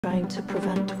trying to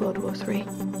prevent World War III.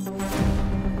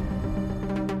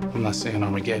 I'm not saying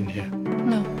Armageddon here.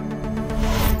 No.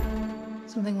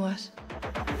 Something worse.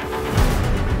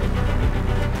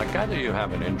 I gather you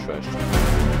have an interest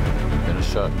in a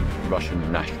certain Russian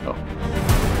national.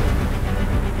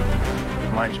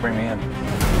 Why don't you bring me in?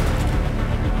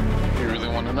 You really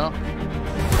want to know?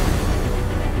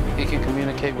 He can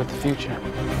communicate with the future.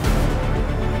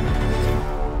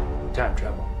 Time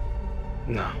travel.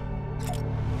 No.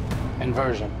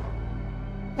 Inversion.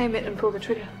 Aim it and pull the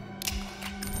trigger.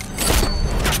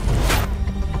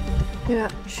 You're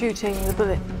not shooting the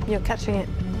bullet, you're catching it.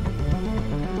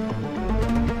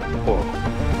 Whoa.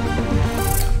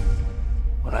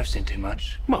 Well, I've seen too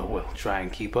much. Well, we'll try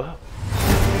and keep up.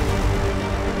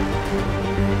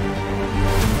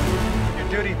 Your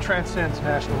duty transcends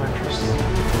national interests.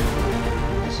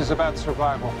 This is about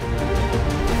survival.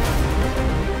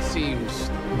 Seems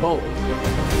bold.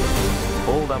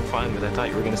 Bold, I'm fine with. I thought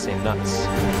you were going to say nuts.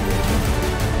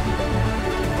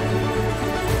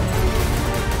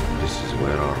 This is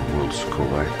where our worlds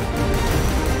collide.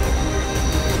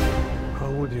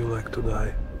 How would you like to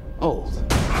die? Old.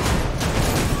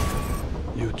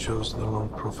 You chose the wrong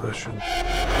profession.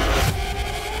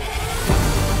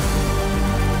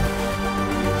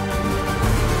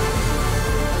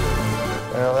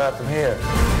 Well, that from here.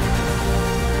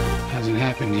 Hasn't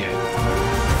happened yet.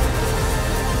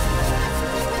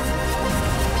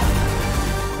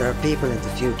 There are people in the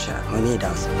future who need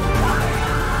us.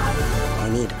 I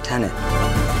need Tenet.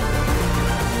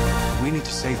 We need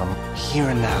to save them here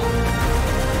and now.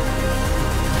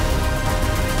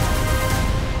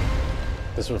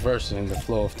 This reversing the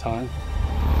flow of time.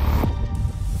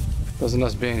 Doesn't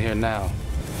us being here now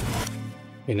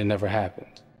mean it never happened?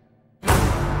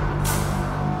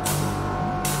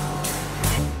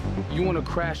 You want to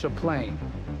crash a plane?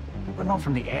 But not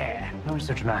from the air. No, it's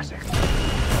so dramatic.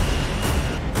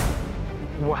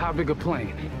 Well, how big a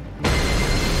plane?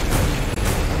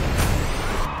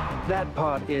 That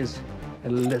part is a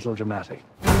little dramatic.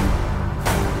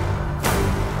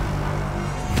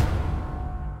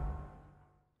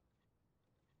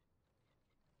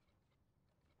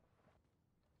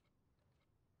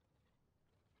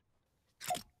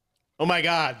 Oh my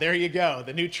God, there you go.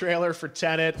 The new trailer for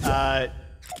Tenet.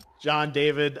 John,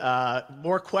 David,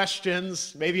 more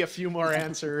questions, maybe a few more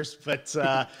answers, but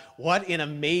what an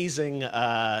amazing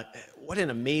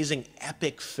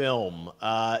epic film.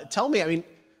 Tell me, I mean,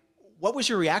 what was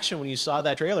your reaction when you saw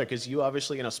that trailer? Because you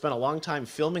obviously, spent a long time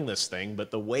filming this thing,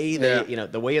 but the way they,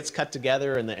 the way it's cut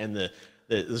together and the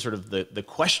sort of the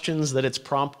questions that it's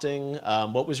prompting,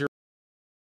 what was your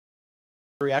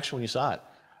reaction when you saw it?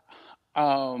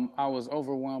 I was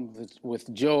overwhelmed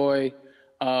with joy,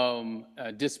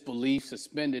 disbelief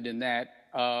suspended in that.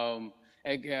 I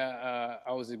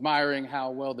was admiring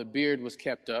how well the beard was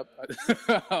kept up.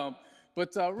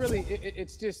 But really,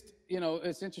 it's just,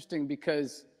 it's interesting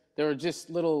because there are just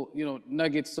little,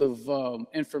 nuggets of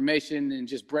information and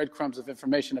just breadcrumbs of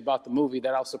information about the movie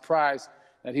that I was surprised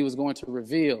that he was going to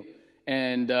reveal.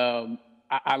 And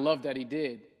I love that he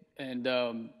did. And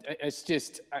it's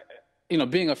just...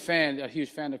 being a huge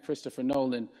fan of Christopher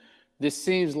Nolan, this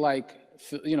seems like,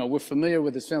 we're familiar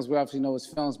with his films, we obviously know his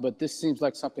films, but this seems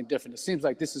like something different. It seems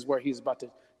like this is where he's about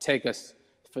to take us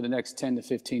for the next 10 to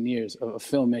 15 years of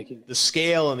filmmaking. The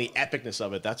scale and the epicness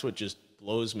of it, that's what just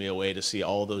blows me away, to see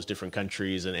all those different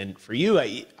countries. And for you,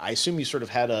 I assume you sort of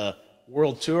had a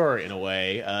world tour in a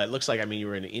way. It looks like, you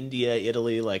were in India,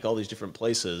 Italy, like all these different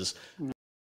places.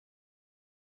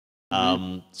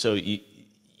 So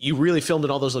you really filmed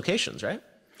in all those locations, right?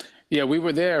 Yeah, we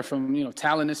were there from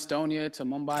Tallinn, Estonia, to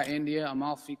Mumbai, India,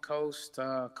 Amalfi Coast,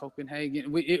 Copenhagen.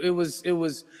 It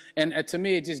was, and to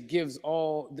me, it just gives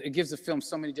the film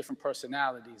so many different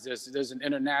personalities. There's an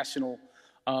international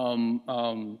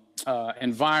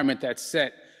environment that's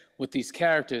set with these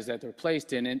characters that they're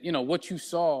placed in, and what you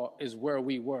saw is where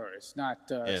we were. It's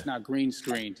not green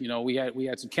screened. We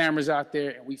had some cameras out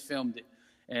there and we filmed it,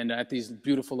 and at these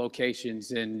beautiful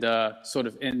locations, and sort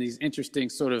of in these interesting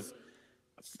sort of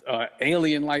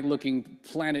alien-like looking,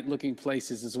 planet-looking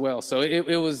places as well. So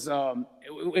it was,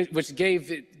 which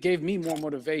gave me more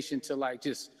motivation to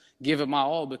just give it my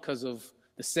all, because of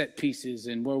the set pieces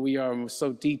and where we are, and we're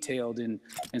so detailed and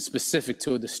specific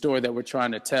to the story that we're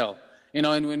trying to tell. And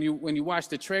when you watch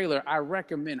the trailer, I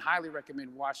highly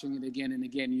recommend watching it again and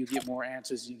again. You get more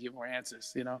answers.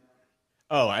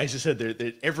 Oh, I just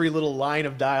said every little line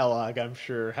of dialogue, I'm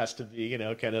sure, has to be,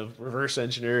 kind of reverse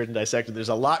engineered and dissected. There's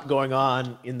a lot going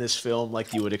on in this film,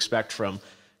 like you would expect from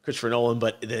Christopher Nolan,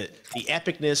 but the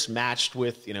epicness matched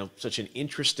with, such an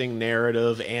interesting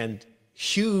narrative and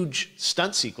huge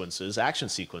stunt sequences, action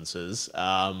sequences.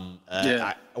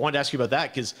 I wanted to ask you about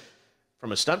that because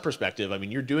from a stunt perspective, I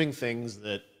mean, you're doing things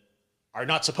that are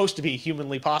not supposed to be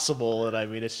humanly possible. And I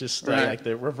mean, it's just like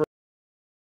the reverse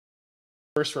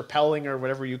repelling or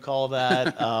whatever you call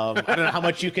that. I don't know how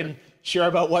much you can share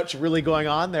about what's really going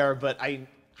on there, but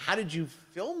how did you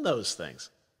film those things?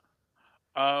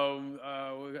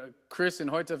 Chris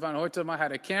and Hoyte van Hoytema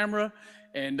had a camera,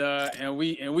 and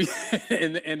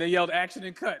they yelled action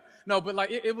and cut. No, but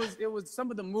like it was some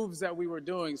of the moves that we were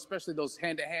doing, especially those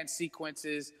hand-to-hand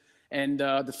sequences and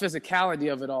the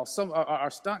physicality of it all. Some our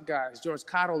stunt guys, George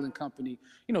Cottle and company,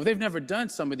 you know, they've never done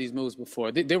some of these moves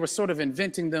before. They were sort of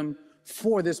inventing them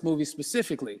for this movie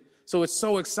specifically. So it's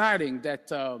so exciting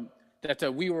that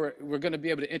we're going to be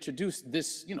able to introduce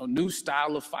this, you know, new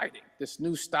style of fighting, this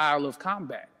new style of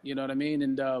combat. You know what I mean?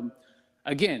 And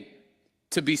again,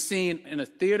 to be seen in a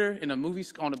theater, in a movie,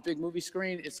 on a big movie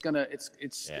screen, it's gonna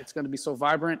be so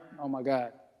vibrant. Oh my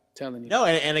God, telling you. No,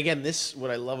 and again,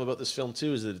 what I love about this film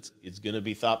too is that it's gonna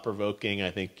be thought provoking.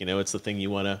 I think, you know, it's the thing you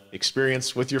want to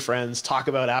experience with your friends, talk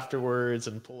about afterwards,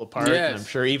 and pull apart. Yes. And I'm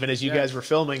sure even as you guys were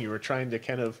filming, you were trying to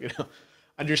kind of, you know,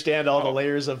 understand all the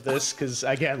layers of this, because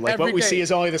again, like what we see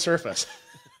is only the surface.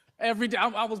 Every day,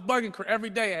 I was bugging every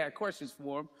day. I had questions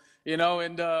for him, you know,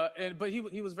 but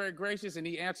he was very gracious, and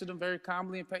he answered them very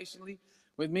calmly and patiently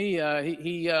with me.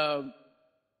 It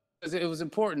was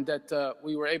important that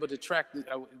we were able to track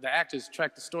the actors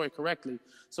track the story correctly,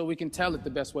 so we can tell it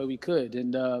the best way we could.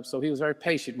 And so he was very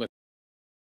patient with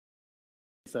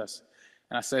us.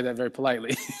 And I say that very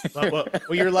politely. well,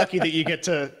 you're lucky that you get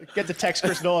to text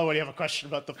Chris Nolan when you have a question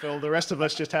about the film. The rest of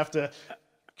us just have to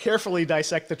carefully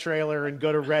dissect the trailer and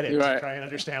go to Reddit to try and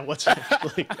understand what's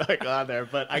really going on there.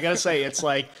 But I gotta say, it's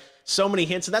like so many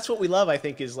hints, and that's what we love. I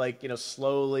think is like, you know,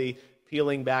 slowly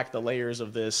peeling back the layers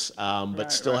of this,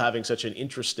 but still having such an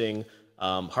interesting,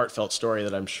 heartfelt story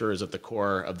that I'm sure is at the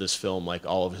core of this film, like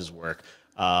all of his work.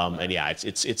 And yeah,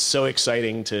 it's so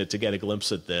exciting to get a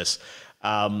glimpse at this.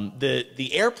 The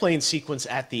airplane sequence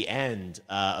at the end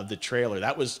of the trailer,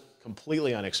 that was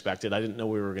completely unexpected. I didn't know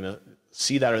we were going to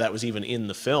see that, or that was even in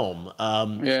the film.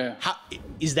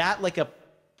 Is that like a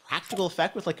practical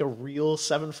effect with like a real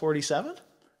 747?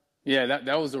 Yeah,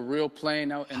 that was a real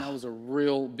plane, and that was a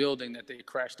real building that they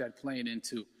crashed that plane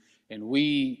into. And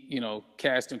we, you know,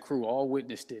 cast and crew all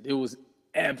witnessed it. It was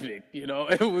epic, you know,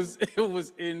 it was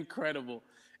incredible.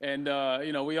 And,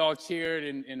 you know, we all cheered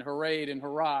and hurrayed and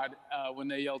hurrahed when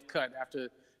they yelled cut after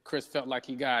Chris felt like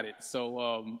he got it.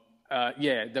 So,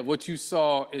 yeah, what you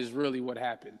saw is really what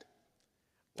happened.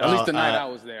 At least the night I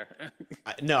was there.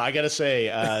 No, I got to say,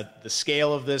 the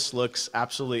scale of this looks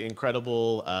absolutely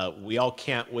incredible. We all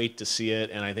can't wait to see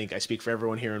it. And I think I speak for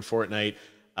everyone here in Fortnite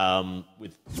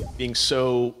with being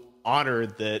so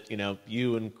honored that, you know,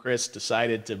 you and Chris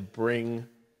decided to bring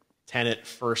Tenet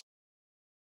first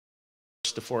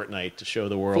to Fortnite to show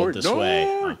the world this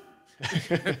way.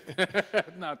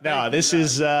 No, this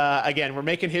is again, we're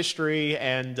making history,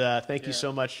 and thank you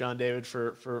so much, John David,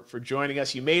 for joining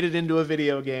us. You made it into a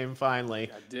video game finally.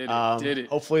 I did it.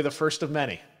 Hopefully the first of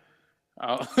many.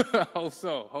 I hope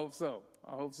so.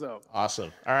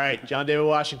 Awesome. All right, John David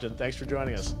Washington, thanks for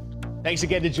joining us. Thanks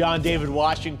again to John David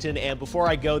Washington. And before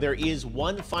I go, there is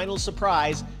one final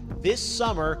surprise. This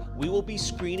summer, we will be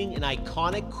screening an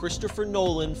iconic Christopher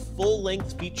Nolan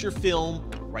full-length feature film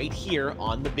right here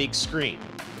on the big screen.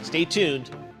 Stay tuned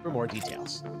for more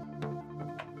details.